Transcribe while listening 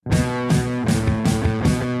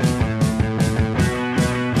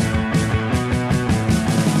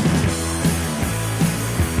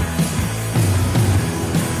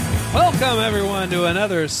to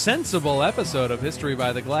another sensible episode of History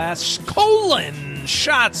by the Glass,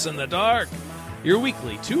 Shots in the Dark. Your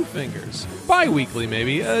weekly two fingers, bi-weekly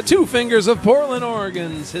maybe, two fingers of Portland,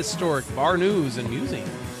 Oregon's historic bar news and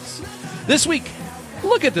musings. This week,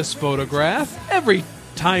 look at this photograph. Every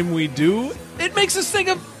time we do, it makes us think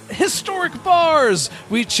of historic bars.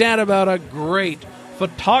 We chat about a great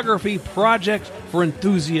photography project for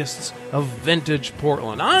enthusiasts of vintage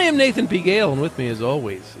Portland. I am Nathan P. Gale, and with me, as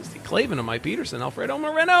always, is the Clavin of Mike Peterson, Alfredo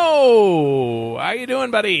Moreno. How you doing,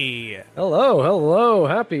 buddy? Hello.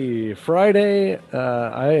 Happy Friday.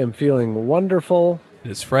 I am feeling wonderful.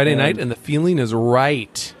 It is Friday night, and the feeling is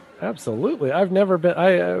right. Absolutely. I've never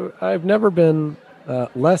been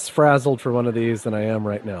less frazzled for one of these than I am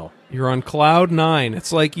right now. You're on cloud nine.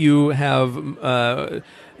 It's like you have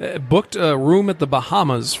booked a room at the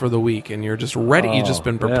Bahamas for the week, and you're just ready. You've just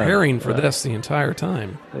been preparing for this the entire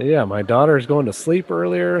time. Yeah, my daughter's going to sleep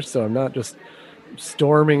earlier, so I'm not just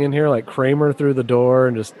storming in here like Kramer through the door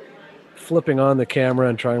and just flipping on the camera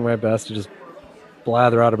and trying my best to just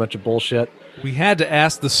blather out a bunch of bullshit. We had to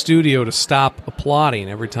ask the studio to stop applauding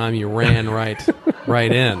every time you ran right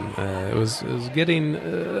in. It was getting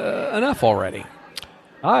enough already.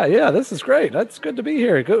 Yeah, this is great. That's good to be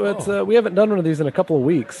here. It's, we haven't done one of these in a couple of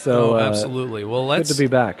weeks, so absolutely. Well, good to be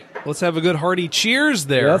back. Let's have a good hearty cheers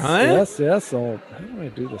there, huh? Yes. How do I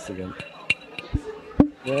do this again?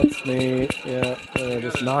 That's me. Yeah,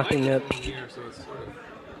 just knocking it.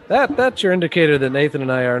 That's your indicator that Nathan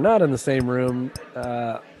and I are not in the same room.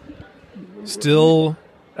 Still,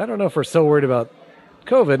 I don't know if we're so worried about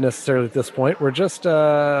COVID necessarily at this point. We're just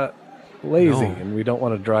lazy, and we don't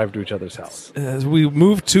want to drive to each other's house. We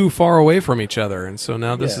moved too far away from each other, and so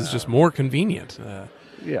now this is just more convenient.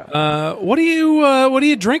 What are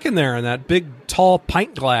you drinking there in that big tall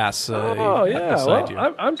pint glass?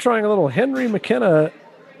 Well, I'm trying a little Henry McKenna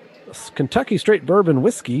Kentucky Straight Bourbon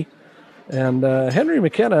whiskey, and Henry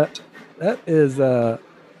McKenna, that is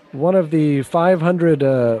one of the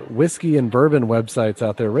 500 whiskey and bourbon websites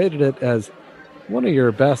out there, rated it as one of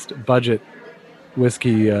your best budget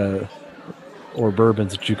whiskey or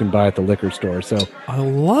bourbons that you can buy at the liquor store. So I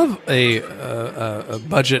love a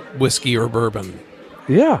budget whiskey or bourbon.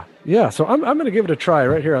 Yeah. So I'm going to give it a try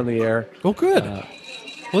right here on the air. Oh, good.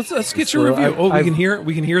 Let's get your review.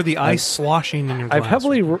 We can hear the ice sloshing in your glass.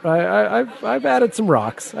 I've added some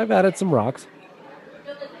rocks.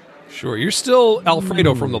 Sure, you're still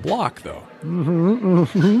Alfredo from the block, though.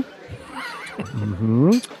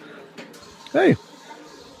 Hey.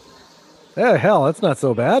 Yeah, hell, that's not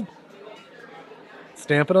so bad.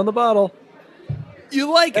 Stamp it on the bottle.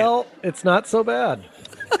 You like it? It's not so bad.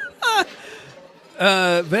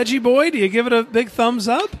 Veggie Boy, do you give it a big thumbs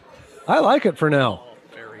up? I like it for now.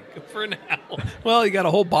 Very good for now. Well, you got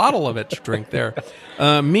a whole bottle of it to drink there.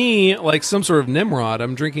 Me, like some sort of Nimrod,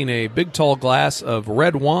 I'm drinking a big tall glass of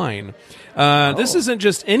red wine. This isn't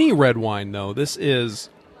just any red wine, though. This is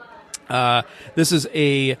a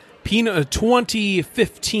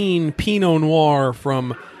 2015 Pinot Noir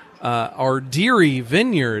from our Deary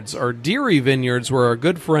Vineyards. Our Deary Vineyards, where our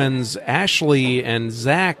good friends Ashley and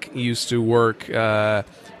Zach used to work.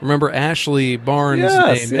 Remember Ashley Barnes?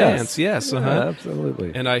 Yes. Yes. Yeah,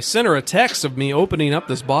 absolutely. And I sent her a text of me opening up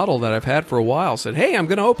this bottle that I've had for a while. Said, hey, I'm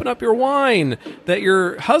going to open up your wine that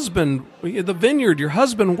your husband, the vineyard your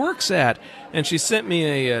husband works at. And she sent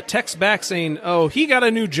me a text back saying, oh, he got a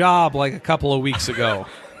new job like a couple of weeks ago.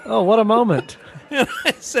 Oh, what a moment. And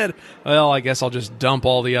I said, well, I guess I'll just dump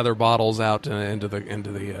all the other bottles out into the the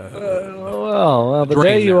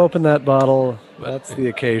day you open that bottle, that's the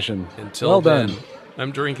occasion. Until then,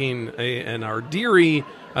 I'm drinking an Ardery.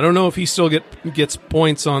 I don't know if he still gets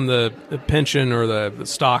points on the pension or the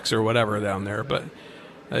stocks or whatever down there, but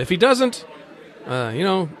if he doesn't,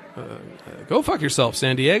 go fuck yourself,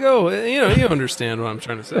 San Diego. You understand what I'm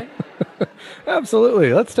trying to say.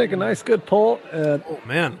 Absolutely. Let's take a nice good pull. Oh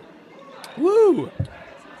man. Woo!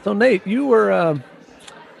 So Nate, you were,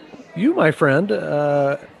 my friend,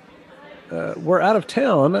 were out of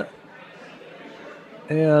town,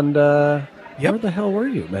 and where the hell were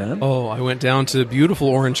you, man? Oh, I went down to beautiful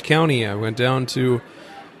Orange County. I went down to.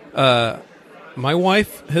 My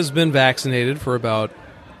wife has been vaccinated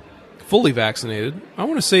fully vaccinated. I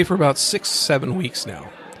want to say for about 6-7 weeks now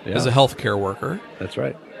as a healthcare worker. That's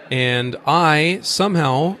right. And I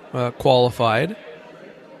somehow qualified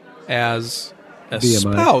as a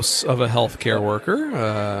spouse of a healthcare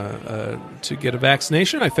worker to get a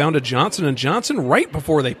vaccination. I found a Johnson & Johnson right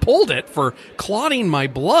before they pulled it for clotting my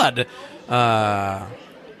blood. So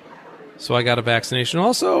I got a vaccination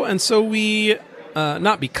also, and so we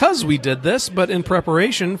not because we did this, but in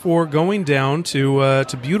preparation for going down to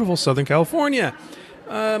beautiful Southern California.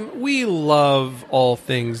 We love all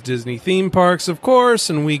things Disney theme parks, of course,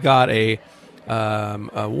 and we got a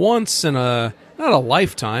once in a, not a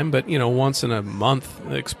lifetime, but once in a month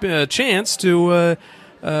chance to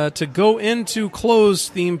go into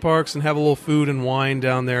closed theme parks and have a little food and wine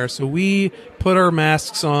down there. So we put our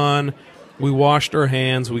masks on, we washed our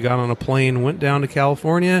hands, we got on a plane, went down to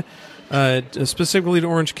California, specifically to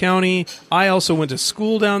Orange County. I also went to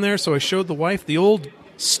school down there, so I showed the wife the old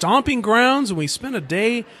stomping grounds, and we spent a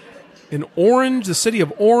day in Orange, the city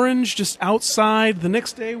of Orange, just outside. The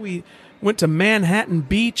next day we went to Manhattan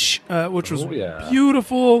Beach, which was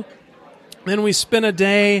beautiful. Then we spent a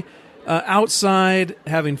day outside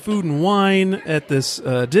having food and wine at this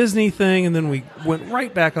Disney thing, and then we went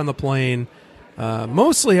right back on the plane,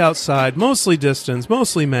 mostly outside, mostly distance,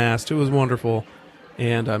 mostly masked. It was wonderful,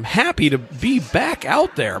 and I'm happy to be back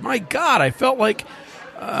out there. My God, I felt like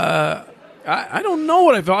I don't know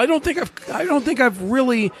what I felt. I don't think I've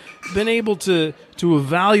really been able to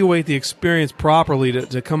evaluate the experience properly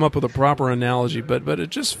to come up with a proper analogy. But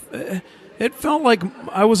it felt like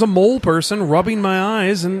I was a mole person rubbing my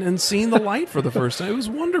eyes and seeing the light for the first time. It was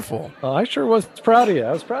wonderful. I sure was proud of you.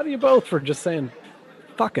 I was proud of you both for just saying,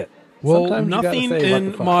 "Fuck it." Well, sometimes nothing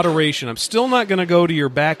in moderation. I'm still not going to go to your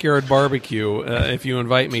backyard barbecue if you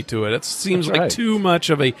invite me to it. It seems like too much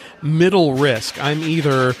of a middle risk. I'm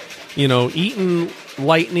either, eating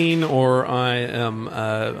lightning, or I am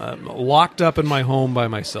locked up in my home by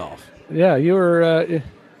myself. Yeah, you were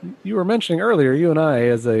mentioning earlier. You and I,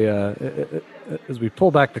 as we pull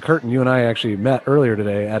back the curtain, you and I actually met earlier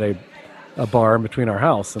today at a bar in between our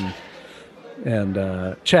house and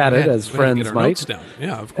chatted as friends might.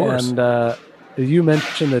 Yeah, of course. And you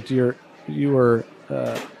mentioned that you were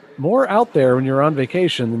more out there when you're on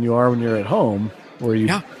vacation than you are when you're at home, where you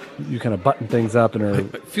kind of button things up and I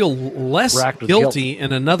feel less guilty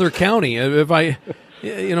in another county if I.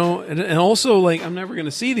 And also, like, I'm never going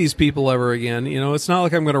to see these people ever again. It's not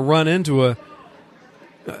like I'm going to run into a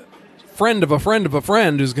friend of a friend of a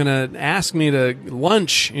friend who's going to ask me to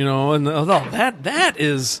lunch. And that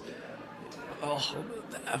is.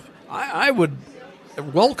 I would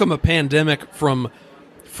welcome a pandemic from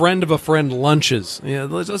friend of a friend lunches. Yeah,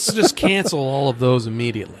 let's just cancel all of those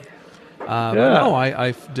immediately. But no,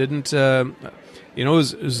 I didn't. It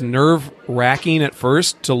was nerve-wracking at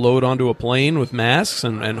first to load onto a plane with masks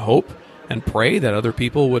and hope and pray that other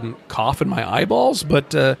people wouldn't cough in my eyeballs.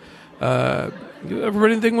 But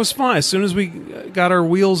everything was fine. As soon as we got our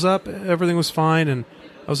wheels up, everything was fine, and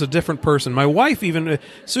I was a different person. My wife, even as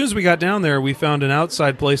soon as we got down there, we found an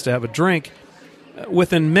outside place to have a drink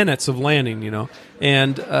within minutes of landing,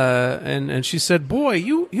 and she said, "Boy,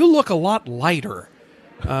 you look a lot lighter,"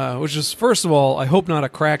 which is, first of all, I hope not a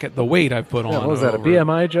crack at the weight I've put on. What was that, a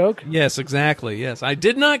BMI joke? Yes, exactly. Yes, I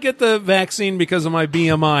did not get the vaccine because of my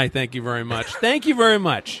BMI. Thank you very much. Thank you very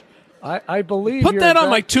much. I believe put that on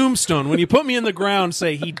my tombstone when you put me in the ground.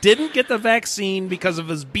 Say he didn't get the vaccine because of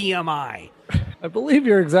his BMI. I believe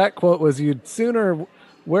your exact quote was, "You'd sooner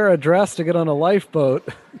wear a dress to get on a lifeboat."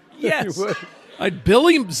 Yes. I'd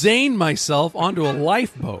Billy Zane myself onto a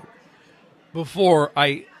lifeboat before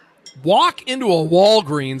I walk into a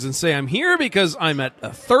Walgreens and say, I'm here because I'm at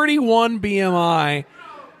a 31 BMI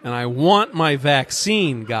and I want my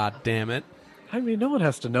vaccine, God damn it. I mean, no one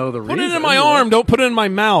has to know the reason. Put it in my arm, don't put it in my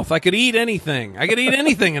mouth. I could eat anything. I could eat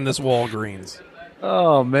anything in this Walgreens.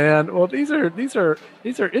 Oh man! Well, these are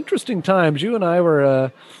interesting times. You and I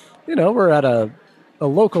were, we're at a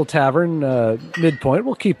local tavern, Midpoint.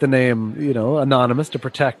 We'll keep the name, anonymous to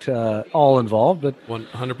protect all involved. But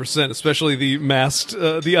 100%, especially the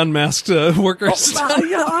unmasked workers.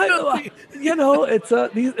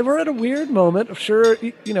 We're at a weird moment. Sure,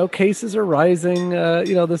 cases are rising.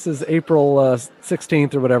 This is April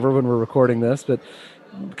 16th or whatever when we're recording this, but.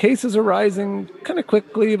 Cases are rising kind of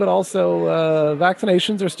quickly, but also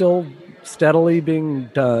vaccinations are still steadily being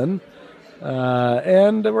done.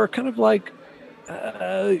 And we're kind of like,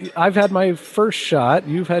 I've had my first shot.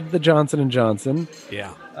 You've had the Johnson & Johnson.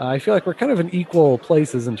 Yeah. I feel like we're kind of in equal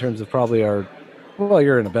places in terms of probably our... Well,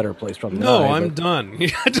 you're in a better place probably. No, I'm done.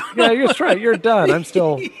 Yeah, you're right. You're done. I'm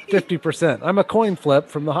still 50%. I'm a coin flip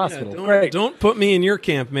from the hospital. Great. Don't put me in your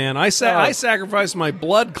camp, man. I sacrificed my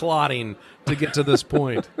blood clotting to get to this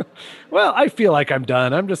point. Well, I feel like I'm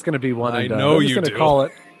done. I'm just going to be one and done. I know you do.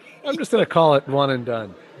 I'm just going to call it one and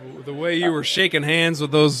done. The way you were shaking hands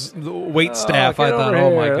with those wait staff, I thought,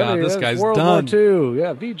 oh my God, this guy's World done. War II.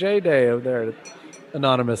 Yeah, VJ Day over there,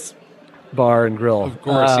 Anonymous. Bar and Grill. Of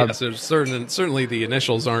course, yes. There's certainly the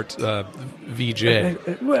initials aren't VJ.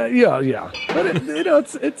 Well, yeah. But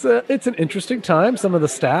it's an interesting time. Some of the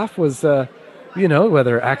staff was,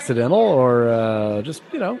 whether accidental or just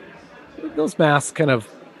those masks kind of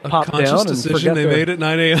popped down. Conscious decision they made at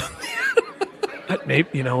 9 a.m.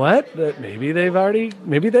 Maybe you know what? Maybe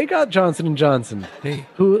they got Johnson & Johnson. Hey,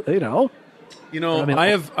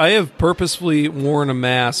 I have purposefully worn a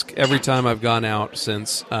mask every time I've gone out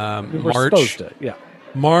since March.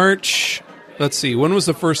 March. Let's see. When was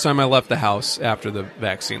the first time I left the house after the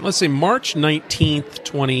vaccine? Let's say March 19th,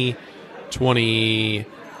 2020.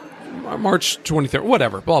 March 23rd,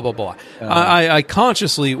 whatever, blah, blah, blah. I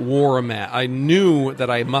consciously wore a mask. I knew that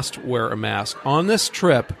I must wear a mask. On this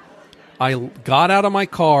trip, I got out of my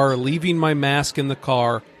car, leaving my mask in the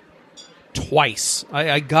car twice.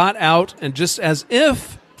 I got out, and just as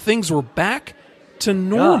if things were back to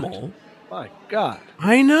normal. My God.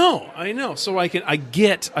 I know. So I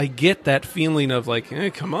get that feeling of like, hey,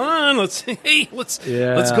 come on, let's go.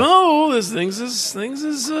 Things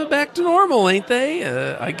is back to normal, ain't they?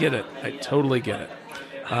 I get it. I totally get it.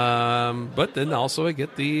 But then also I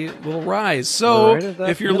get the little rise. So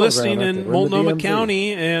if you're listening in Multnomah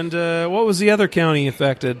County, and what was the other county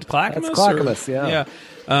affected? Clackamas? That's Clackamas, yeah.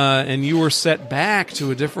 And you were set back to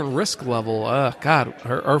a different risk level. God,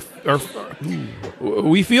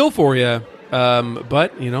 we feel for you.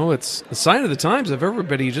 But it's a sign of the times of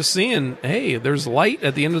everybody just seeing, hey, there's light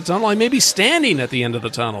at the end of the tunnel. I may be standing at the end of the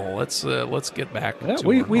tunnel. Let's get back. Yeah,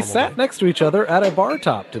 we sat next to each other at a bar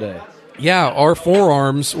top today. Yeah, our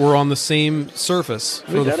forearms were on the same surface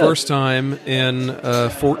for the first time in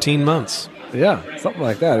 14 months. Yeah, something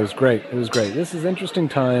like that. It was great. This is interesting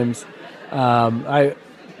times.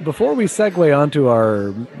 Before we segue onto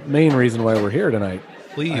our main reason why we're here tonight,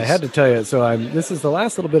 please, I had to tell you. So this is the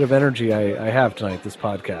last little bit of energy I have tonight. This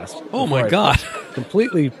podcast. Oh my God!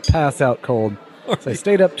 Completely pass out cold. So I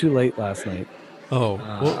stayed up too late last night.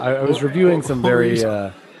 I was reviewing some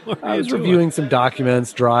reviewing some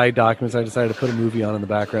documents, dry documents. I decided to put a movie on in the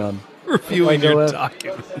background. Reviewing your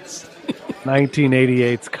documents.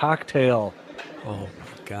 1988's Cocktail. Oh my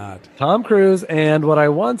God! Tom Cruise and what I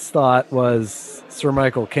once thought was Sir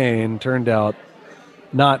Michael Caine turned out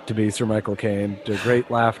not to be Sir Michael Caine, to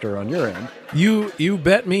great laughter on your end. You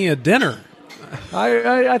bet me a dinner.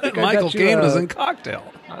 I think Michael Caine was in Cocktail.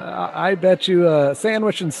 I bet you a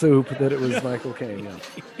sandwich and soup that it was Michael Caine. Yeah.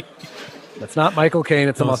 That's not Michael Caine.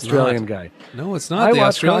 It's an Australian guy. No, it's not the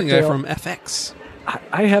Australian guy from FX.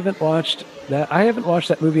 I haven't watched that. I haven't watched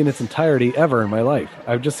that movie in its entirety ever in my life.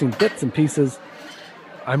 I've just seen bits and pieces.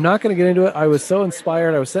 I'm not going to get into it. I was so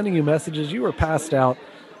inspired. I was sending you messages. You were passed out.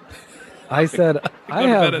 I said, I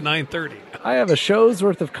have at 9:30. I have a show's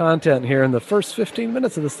worth of content here in the first 15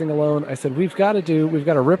 minutes of this thing alone. I said, we've got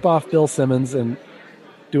to rip off Bill Simmons and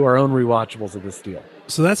do our own rewatchables of this deal.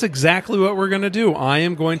 So that's exactly what we're going to do. I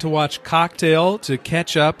am going to watch Cocktail to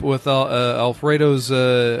catch up with Alfredo's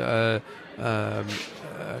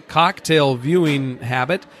cocktail viewing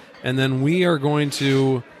habit, and then we are going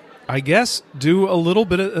to, I guess, do a little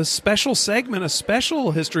bit of a special segment, a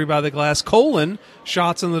special History by the Glass,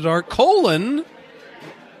 Shots in the Dark, 1980s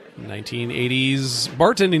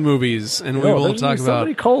bartending movies, and we will talk about so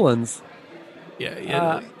many colons.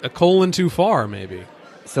 Yeah, a colon too far, maybe.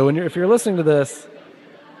 So if you're listening to this,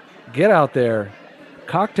 get out there.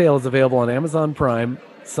 Cocktail is available on Amazon Prime.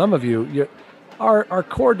 Some of our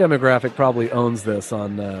core demographic probably owns this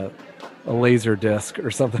on a laser disc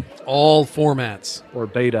or something. All formats. Or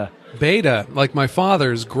beta. Beta, like my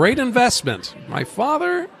father's. Great investment. My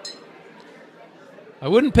father, I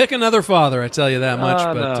wouldn't pick another father, I tell you that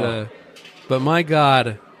much. But my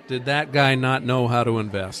God, did that guy not know how to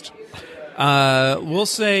invest. We'll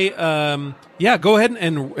say, go ahead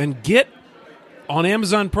and get on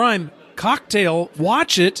Amazon Prime Cocktail,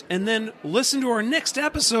 watch it, and then listen to our next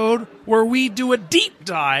episode where we do a deep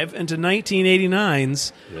dive into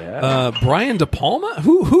 1989's Brian De Palma.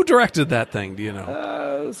 Who directed that thing? Do you know?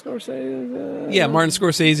 Scorsese. Yeah, Martin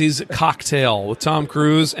Scorsese's Cocktail with Tom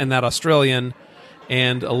Cruise and that Australian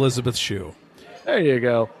and Elizabeth Shue. There you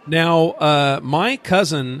go. Now, my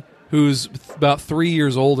cousin, who's about 3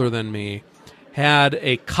 years older than me, had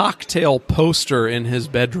a Cocktail poster in his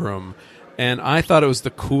bedroom. And I thought it was the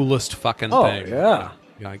coolest fucking thing. Oh,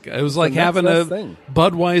 yeah. It was like having a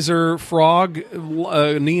Budweiser frog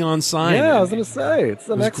neon sign. Yeah, I was going to say. It's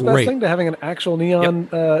the next best thing to having an actual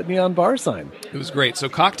neon bar sign. It was great. So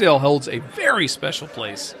Cocktail holds a very special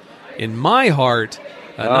place in my heart.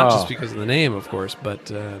 Not just because of the name, of course, but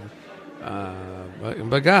God,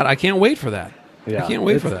 I can't wait for that. Yeah, I can't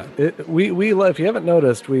wait for that. We if you haven't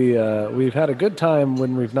noticed, we've had a good time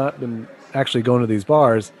when we've not been actually going to these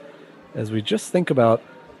bars, as we just think about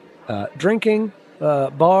drinking,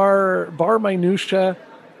 bar minutia,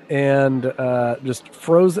 and just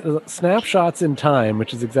frozen snapshots in time,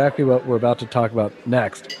 which is exactly what we're about to talk about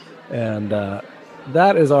next. And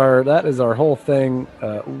that is our whole thing.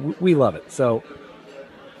 We love it. So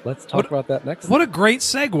let's talk about that next. What a great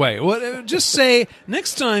segue. Just say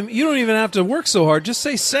next time you don't even have to work so hard. Just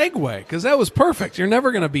say segue, because that was perfect. You're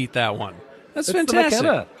never going to beat that one. That's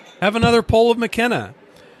fantastic. Have another poll of McKenna.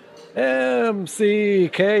 McKenna.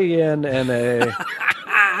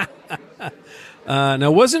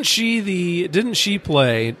 Now, didn't she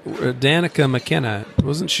play Danica McKenna?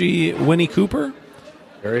 Wasn't she Winnie Cooper?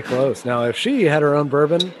 Very close. Now, if she had her own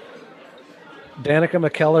bourbon, Danica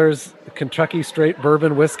McKellar's Kentucky Straight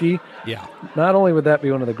Bourbon Whiskey, not only would that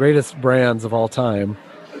be one of the greatest brands of all time,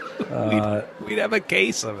 we'd have a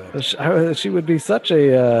case of it. She would be such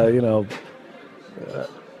a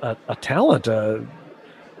talent,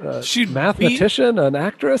 mathematician, an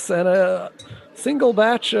actress, and a single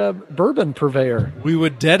batch bourbon purveyor. We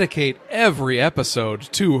would dedicate every episode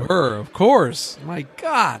to her, of course. My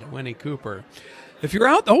God, Winnie Cooper. If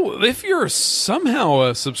you're somehow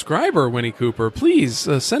a subscriber, Winnie Cooper, please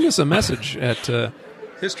send us a message at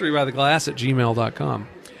historybytheglass@gmail.com.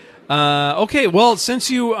 Okay, well,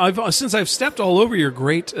 since I've stepped all over your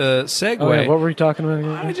great segue. Oh, yeah, what were we talking about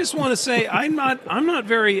again? I just want to say I'm not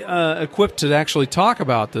very equipped to actually talk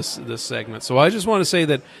about this segment. So I just want to say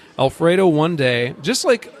that Alfredo one day, just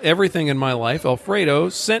like everything in my life, Alfredo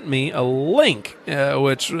sent me a link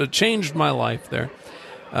which changed my life there.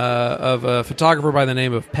 Of a photographer by the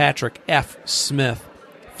name of Patrick F. Smith,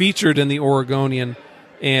 featured in the Oregonian,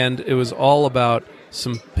 and it was all about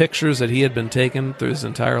some pictures that he had been taken through his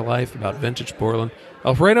entire life about vintage Portland.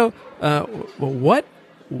 Alfredo, what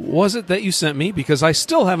was it that you sent me? Because I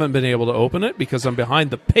still haven't been able to open it because I'm behind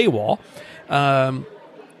the paywall.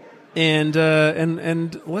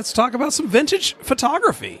 And let's talk about some vintage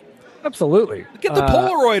photography. Absolutely. Get the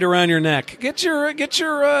Polaroid around your neck. Get your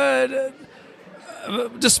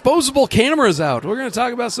disposable cameras out. We're going to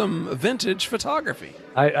talk about some vintage photography.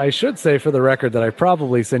 I should say for the record that I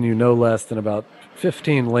probably send you no less than about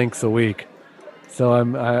 15 links a week. So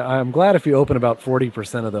I'm glad if you open about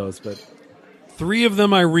 40% of those. But 3 of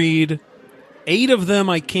them I read, 8 of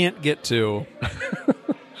them I can't get to.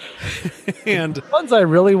 And the ones I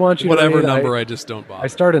really want you whatever to read, number I just don't bother. I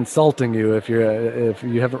start insulting you if you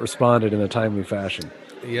haven't responded in a timely fashion.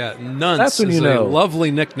 Yeah, Nunce That's when is you know. a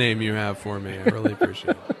lovely nickname you have for me. I really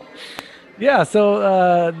appreciate it. Yeah, so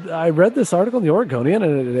I read this article in the Oregonian,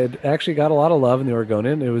 and it actually got a lot of love in the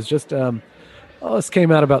Oregonian. It was just, this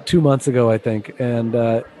came out about 2 months ago, I think. And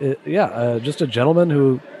just a gentleman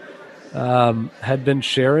who had been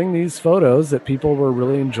sharing these photos that people were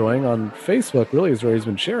really enjoying on Facebook, really is where he's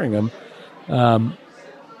been sharing them.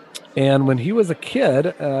 And when he was a kid,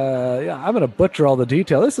 I'm going to butcher all the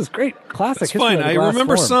detail. This is great, classic. It's fine. I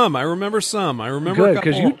remember some. I remember good,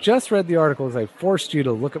 because you just read the article as I forced you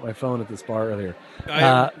to look at my phone at this bar earlier.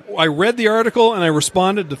 I read the article and I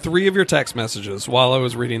responded to 3 of your text messages while I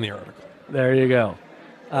was reading the article. There you go.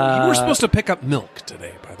 You were supposed to pick up milk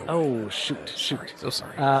today, by the way. Oh, shoot. So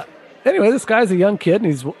sorry. Anyway, this guy's a young kid,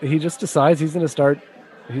 and he just decides he's going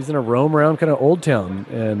to roam around kind of Old Town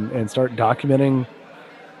and start documenting.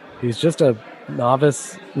 He's just a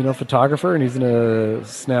novice, photographer, and he's going to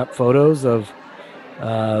snap photos of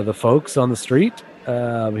the folks on the street.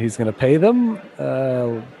 He's going to pay them.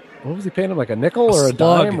 What was he paying them? Like a nickel or a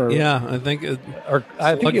dime? Or, yeah, I think.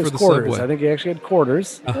 I think it was quarters. I think he actually had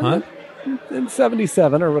quarters. In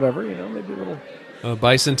 77 or whatever, maybe a little.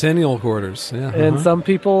 Bicentennial quarters. Yeah. And some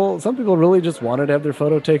people really just wanted to have their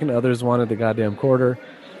photo taken. Others wanted the goddamn quarter.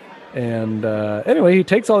 And anyway, he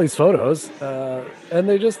takes all these photos, and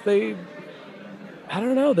they I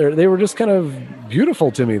don't know, they were just kind of beautiful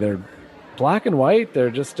to me. They're black and white.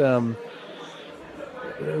 They're just the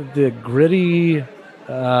gritty,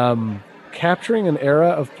 capturing an era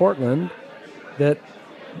of Portland that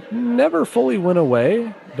never fully went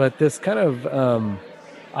away, but this kind of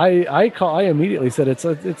I immediately said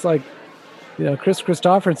it's like Chris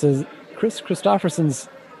Christopherson's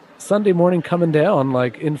Sunday morning coming down,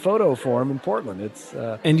 like in photo form in Portland. It's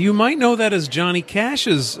and you might know that as Johnny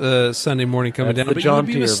Cash's Sunday morning coming down, but you'd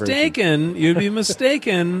be mistaken. Version. You'd be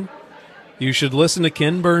mistaken. You should listen to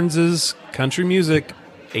Ken Burns's country music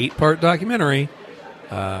 8-part documentary.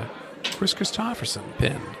 Chris Christopherson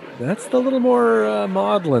pinned. That's the little more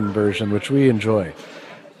maudlin version, which we enjoy.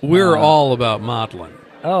 We're all about maudlin.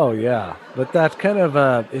 Oh yeah, but that kind of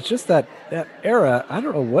it's just that era. I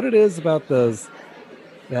don't know what it is about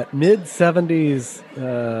that mid-70s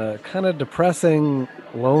kind of depressing,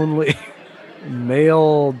 lonely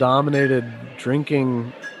male-dominated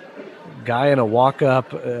drinking guy in a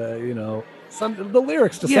walk-up. The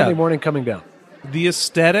lyrics to Sunday Morning Coming Down. The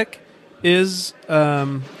aesthetic is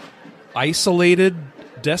isolated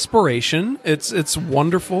desperation. It's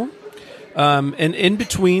wonderful. And in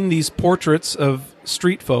between these portraits of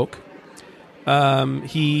street folk,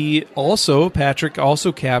 Patrick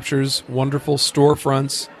also captures wonderful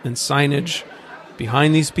storefronts and signage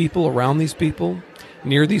behind these people, around these people,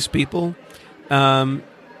 near these people. And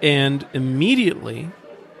immediately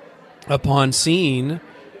upon seeing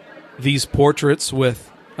these portraits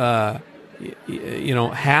with, half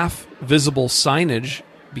visible signage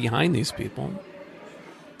behind these people,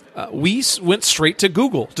 we went straight to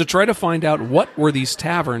Google to try to find out what were these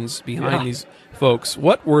taverns behind these folks,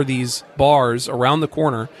 what were these bars around the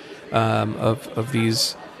corner of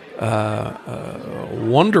these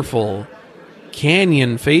wonderful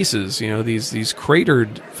canyon faces, these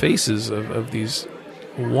cratered faces of these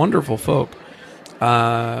wonderful folk.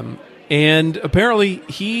 And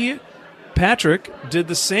apparently Patrick did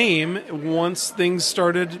the same once things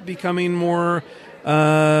started becoming more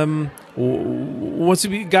once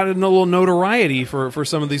he got a little notoriety for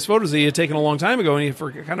some of these photos that he had taken a long time ago and he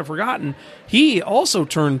had kind of forgotten, he also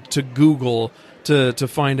turned to Google to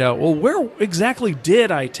find out, well, where exactly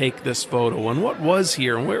did I take this photo and what was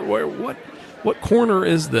here and what corner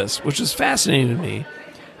is this, which is fascinating to me.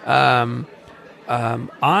 When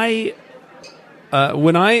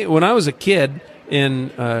I was a kid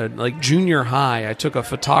in junior high, I took a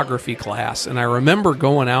photography class, and I remember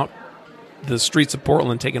going out the streets of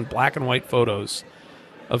Portland taking black and white photos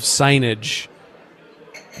of signage.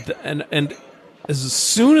 And as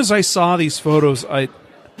soon as I saw these photos, I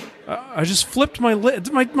just flipped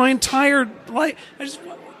my entire life.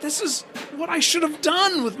 This is what I should have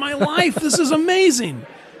done with my life. This is amazing.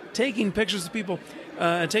 Taking pictures of people,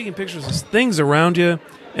 taking pictures of things around you,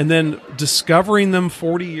 and then discovering them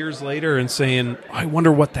 40 years later and saying, I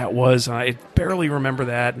wonder what that was. I barely remember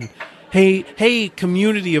that. And hey,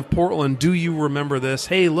 community of Portland, do you remember this?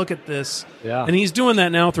 Hey, look at this. Yeah. And he's doing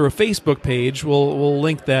that now through a Facebook page. We'll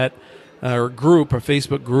link that, or group, a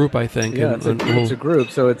Facebook group, I think. Yeah, it's a group.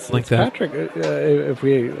 So it's Patrick.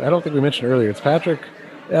 I don't think we mentioned earlier, it's Patrick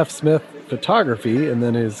F. Smith Photography, and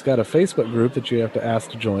then he's got a Facebook group that you have to ask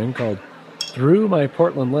to join called Through My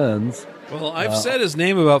Portland Lens. Well, I've said his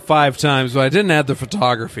name about 5 times, but I didn't add the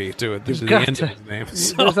photography to it. There's the end of his name.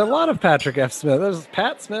 So. There's a lot of Patrick F. Smith. There's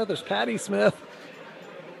Pat Smith. There's Patty Smith.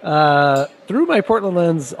 Through My Portland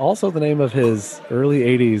Lens, also the name of his early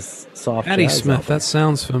 80s soft Patty jazz Smith, album. That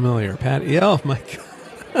sounds familiar. Patty, oh my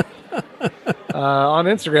God. On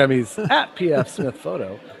Instagram, he's at PF Smith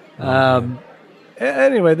Photo.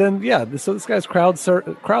 Anyway, then, so this guy's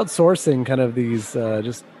crowdsourcing kind of these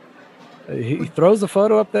he throws a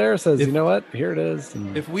photo up there, says, you know what, here it is.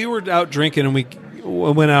 And if we were out drinking and we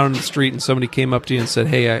went out on the street and somebody came up to you and said,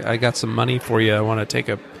 hey, I got some money for you, I want to take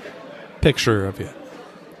a picture of you,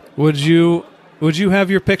 would you have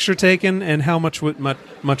your picture taken, and how much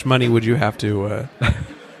money would you have to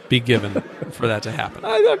be given for that to happen?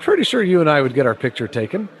 I'm pretty sure you and I would get our picture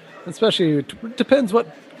taken, especially, it depends what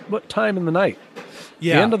time in the night.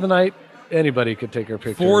 Yeah. The end of the night, anybody could take our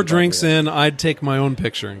picture. 4 drinks in, I'd take my own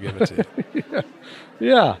picture and give it to you.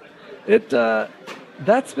 Yeah.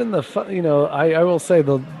 That's been the fun, I will say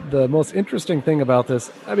the most interesting thing about this,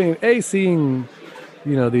 I mean, seeing,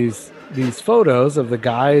 these photos of the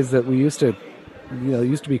guys that we used to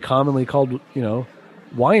be commonly called,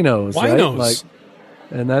 winos, right?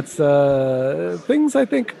 And that's things I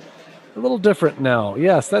think a little different now.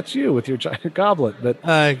 Yes, that's you with your giant goblet. But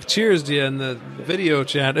cheers to you in the video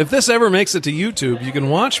chat. If this ever makes it to YouTube, you can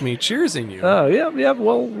watch me cheersing you. Oh, yeah.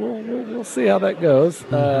 Well, we'll see how that goes.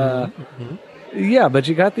 Yeah, but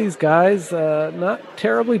you got these guys not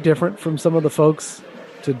terribly different from some of the folks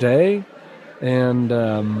today, and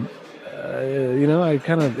I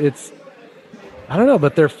don't know,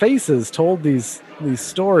 but their faces told these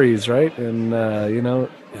stories, right? And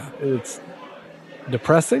it's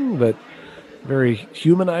depressing, but very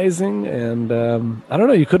humanizing, and I don't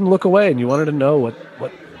know, you couldn't look away, and you wanted to know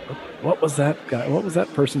what was that guy, what was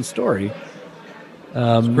that person's story.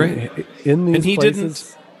 Great. In these and he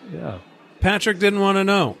places, Patrick didn't want to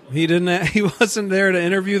know. He wasn't there to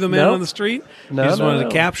interview the man on the street. He just wanted to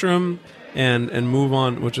capture him and move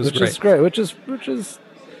on, which is great. Which is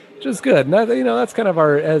good. And that's kind of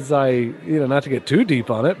our, as I, not to get too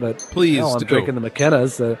deep on it, but please, I'm drinking the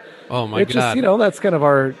McKennas. Oh my God. Just, that's kind of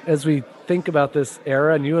our, as we think about this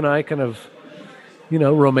era, and you and I kind of,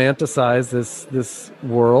 romanticize this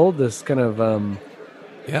world, this kind of,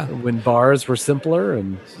 when bars were simpler,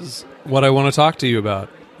 and this is what I want to talk to you about.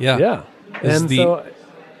 Yeah.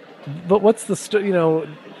 But what's the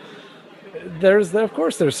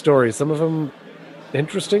there's stories. Some of them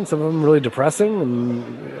interesting, some of them really depressing,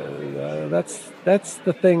 and that's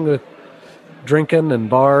the thing with drinking and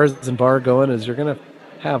bars and bar going is you're going to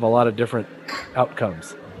have a lot of different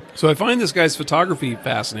outcomes. So I find this guy's photography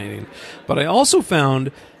fascinating, but I also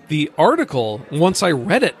found the article, once I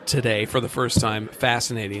read it today for the first time,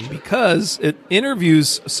 fascinating because it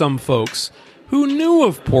interviews some folks who knew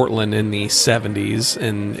of Portland in the 70s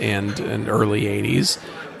and early 80s,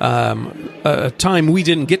 a time we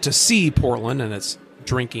didn't get to see Portland in its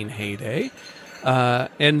drinking heyday.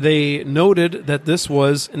 And they noted that this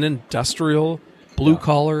was an industrial,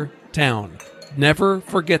 blue-collar town. Never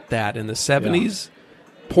forget that. In the 70s,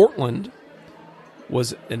 Portland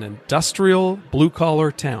was an industrial,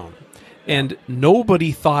 blue-collar town. And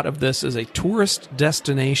nobody thought of this as a tourist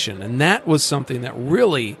destination. And that was something that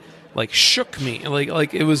really, shook me.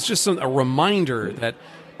 Like it was just a reminder that,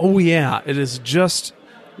 it is just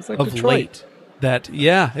like of Detroit. Late. That,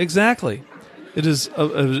 exactly. It is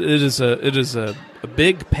a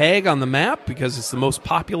big peg on the map because it's the most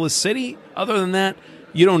populous city. Other than that,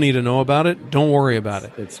 you don't need to know about it. Don't worry about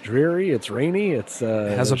it. It's dreary. It's rainy. It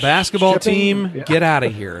has a basketball team. Yeah. Get out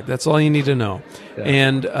of here. That's all you need to know. Yeah.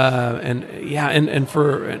 And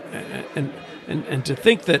to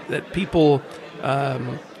think that people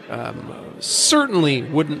certainly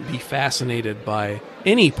wouldn't be fascinated by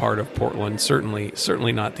any part of Portland.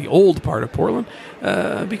 Certainly not the old part of Portland,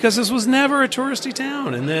 because this was never a touristy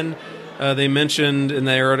town. And then they mentioned in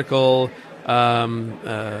the article.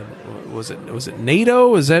 Was it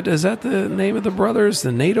NATO? Is that the name of the brothers?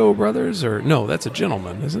 The NATO brothers? Or no, that's a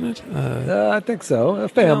gentleman, isn't it? I think so. A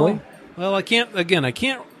family. Well, I can't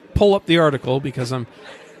pull up the article because I'm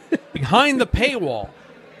behind the paywall.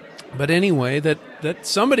 But anyway, that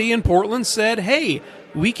somebody in Portland said, hey,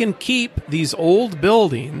 we can keep these old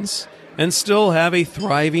buildings and still have a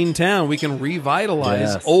thriving town. We can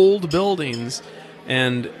revitalize old buildings.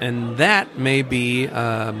 And that may be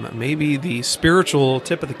the spiritual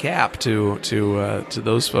tip of the cap to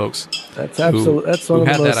those folks. That's absolutely that's one who of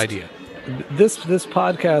the had most, that idea. This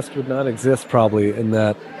podcast would not exist probably in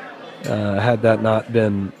that had that not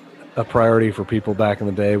been a priority for people back in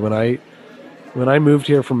the day. When I moved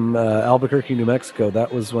here from Albuquerque, New Mexico,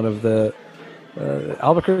 that was one of the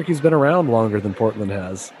Albuquerque's been around longer than Portland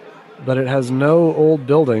has, but it has no old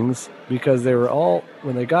buildings because they were all,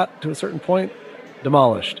 when they got to a certain point,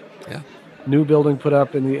 demolished. Yeah. New building put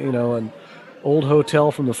up in the, an old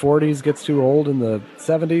hotel from the 40s gets too old in the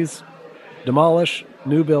 70s, demolish,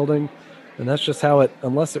 new building. And that's just how it,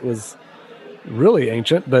 unless it was really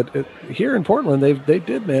ancient, but here in Portland, they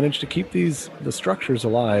did manage to keep the structures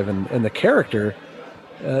alive and the character.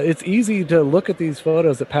 It's easy to look at these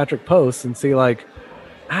photos that Patrick posts and see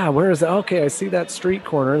where is that? Okay, I see that street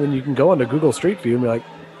corner. And then you can go into Google Street View and be like,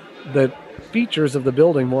 the features of the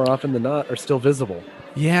building more often than not are still visible.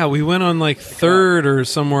 Yeah, we went on 3rd or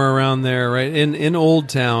somewhere around there, right in Old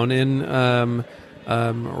Town, in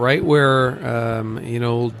right where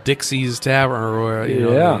old Dixie's Tavern or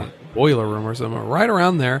the Boiler Room or something, right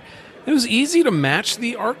around there. It was easy to match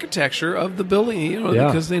the architecture of the building,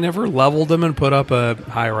 because they never leveled them and put up a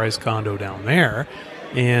high-rise condo down there.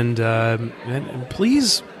 And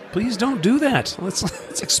please don't do that.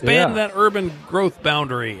 Let's expand that urban growth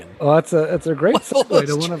boundary. It's a great segue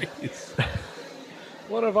to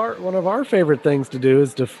one of our favorite things to do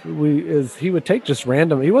is he would take just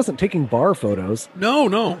random. He wasn't taking bar photos.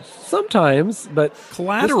 No. Sometimes, but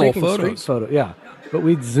collateral photos. But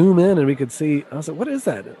we'd zoom in and we could see. I was like, "What is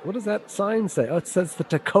that? What does that sign say?" Oh, it says the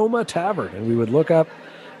Tacoma Tavern. And we would look up,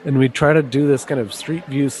 and we'd try to do this kind of street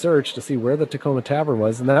view search to see where the Tacoma Tavern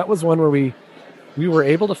was. And that was one where we were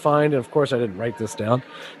able to find, and of course I didn't write this down.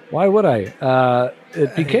 Why would I?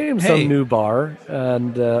 It became some new bar,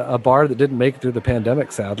 and a bar that didn't make it through the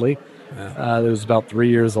pandemic, sadly. It was about 3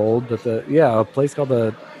 years old, but a place called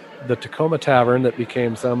the Tacoma Tavern that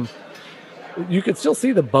became some. You could still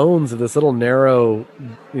see the bones of this little narrow,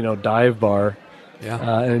 dive bar.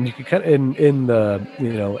 Yeah. And you could kind of, in the,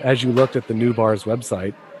 as you looked at the new bar's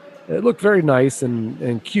website, it looked very nice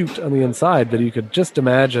and cute on the inside, but you could just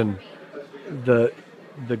imagine the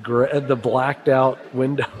blacked out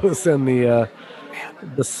windows and the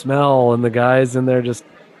smell and the guys in there just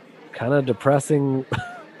kind of depressing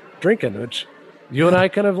drinking, which you and I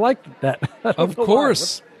kind of liked that. Of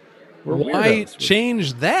course. Why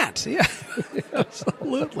change that? Yeah,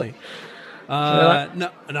 absolutely. No,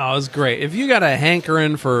 it was great. If you got a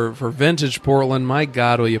hankering for vintage Portland, my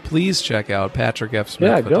God, will you please check out Patrick F.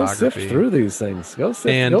 Smith Photography. Go sift through these things. Go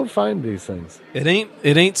find these things. It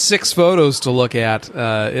ain't 6 photos to look at.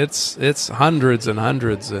 It's hundreds and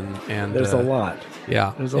hundreds, and there's a lot.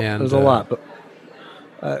 Yeah, there's a lot. But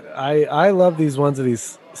I love these ones of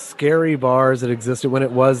these scary bars that existed when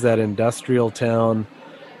it was that industrial town.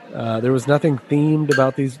 There was nothing themed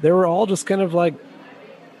about these. They were all just kind of like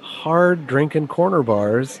hard drinking corner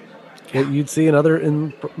bars that you'd see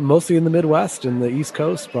mostly in the Midwest and the East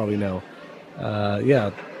Coast probably now.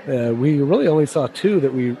 We really only saw 2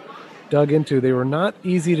 that we dug into. They were not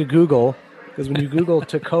easy to Google because when you Google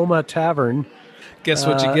Tacoma Tavern, guess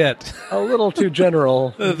what you get? A little too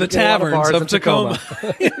general. The taverns of Tacoma.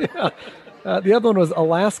 The other one was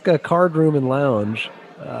Alaska Card Room and Lounge,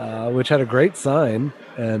 which had a great sign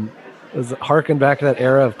and was harking back to that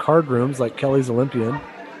era of card rooms like Kelly's Olympian.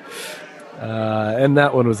 And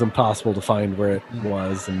that one was impossible to find where it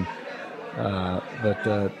was. And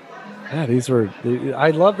these were. I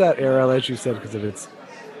love that era, as you said, because of its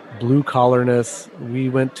blue collarness. We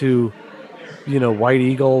went to, White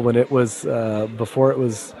Eagle when it was before it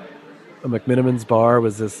was a McMiniman's bar.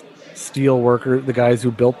 Was this steel worker? The guys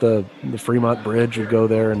who built the Fremont Bridge would go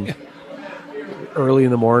there and early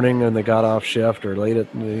in the morning, and they got off shift or late at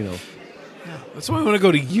That's why I want to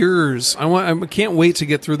go to Yours. I can't wait to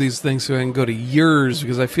get through these things so I can go to Yours,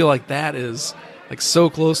 because I feel like that is like so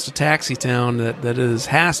close to Taxi Town that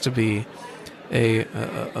has to be a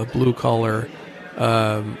blue collar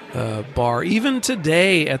bar. Even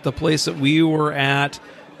today at the place that we were at,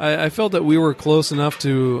 I felt that we were close enough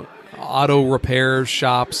to auto repair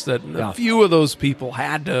shops that a few of those people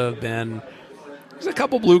had to have been. There's a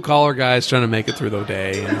couple blue collar guys trying to make it through the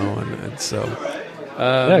day, and so.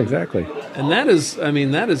 Yeah, exactly. And that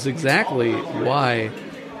is exactly why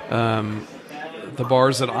the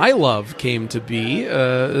bars that I love came to be,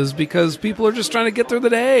 is because people are just trying to get through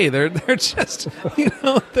the day. They're just,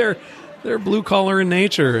 they're blue collar in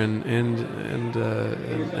nature, and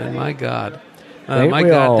my God,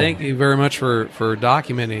 thank you very much for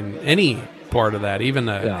documenting any part of that, even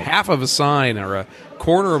half of a sign or a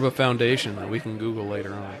corner of a foundation that we can Google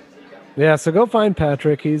later on. Yeah, so go find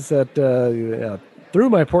Patrick. He's at Through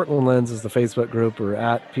My Portland Lens is the Facebook group, or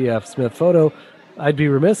at PF Smith Photo. I'd be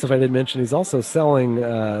remiss if I didn't mention he's also selling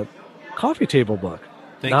a coffee table book.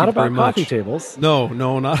 Not about coffee tables. No,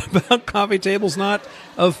 not about coffee tables, not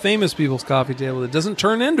of famous people's coffee table. It doesn't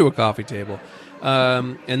turn into a coffee table.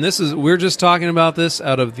 And we're just talking about this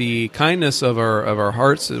out of the kindness of our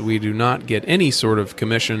hearts. We do not get any sort of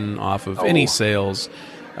commission off of any sales.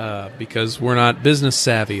 Because we're not business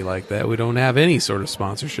savvy like that. We don't have any sort of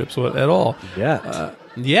sponsorships at all.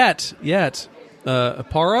 Yet.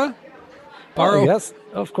 Para? Oh, yes,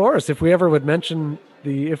 of course. If we ever would mention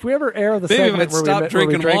if we ever air the segment where stop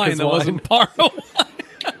drinking wine that wasn't Para wine.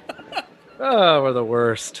 Oh, we're the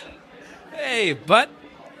worst. Hey, but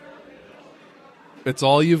it's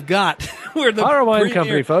all you've got. We're the Para Wine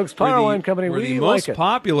Company, folks. Para Wine Company. We're the most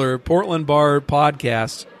popular Portland bar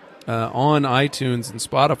podcast on iTunes and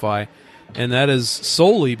Spotify, and that is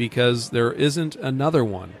solely because there isn't another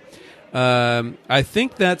one. I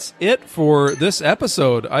think that's it for this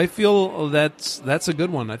episode. I feel that's a good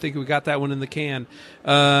one. I think we got that one in the can.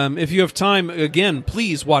 If you have time, again,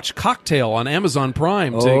 please watch Cocktail on Amazon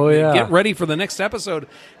Prime to get ready for the next episode.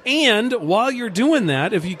 And while you're doing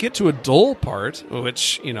that, if you get to a dull part,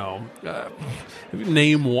 which, name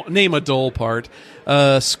a dull part,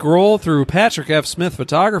 scroll through Patrick F. Smith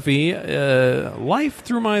Photography, Life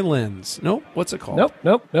Through My Lens. Nope. What's it called?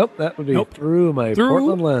 Nope. That would be Through My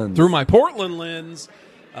Portland Lens. Through My Portland Lens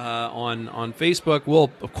on Facebook. We'll,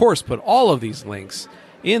 of course, put all of these links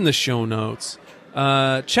in the show notes.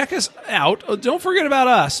 Check us out. Don't forget about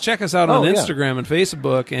us. Check us out on Instagram and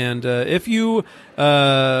Facebook. And if you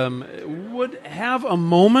would have a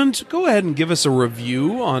moment, go ahead and give us a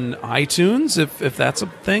review on iTunes if that's a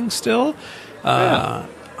thing still. I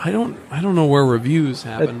don't know where reviews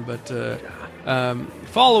happen, but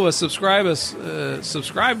follow us, subscribe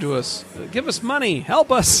to us, give us money,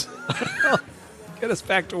 help us, get us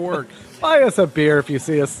back to work. Buy us a beer if you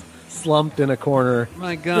see us slumped in a corner.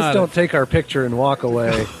 My God, just don't take our picture and walk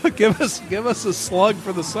away. give us a slug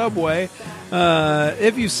for the subway.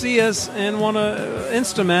 If you see us and want to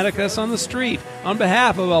Instamatic us on the street. On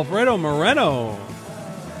behalf of Alfredo Moreno,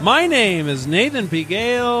 my name is Nathan P.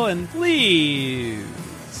 Gale, and please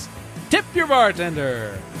tip your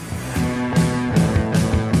bartender.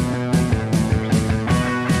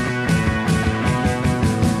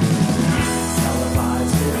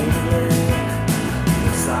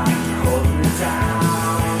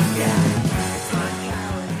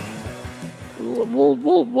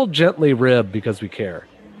 we'll gently rib because we care.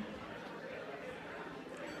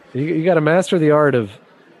 You got to master the art of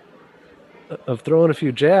throwing a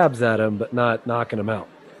few jabs at him, but not knocking him out.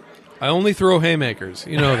 I only throw haymakers.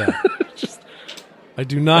 You know that. I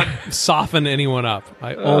do not soften anyone up.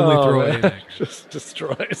 I only throw haymakers. Just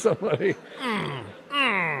destroy somebody.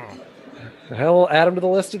 Hell, add him to the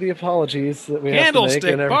list of the apologies that we have to make.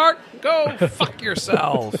 Candlestick, Bart, go fuck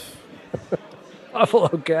yourself. Buffalo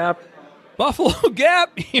Gap. Buffalo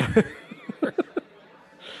Gap.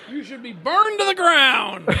 You should be burned to the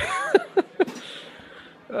ground.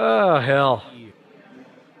 Oh, hell.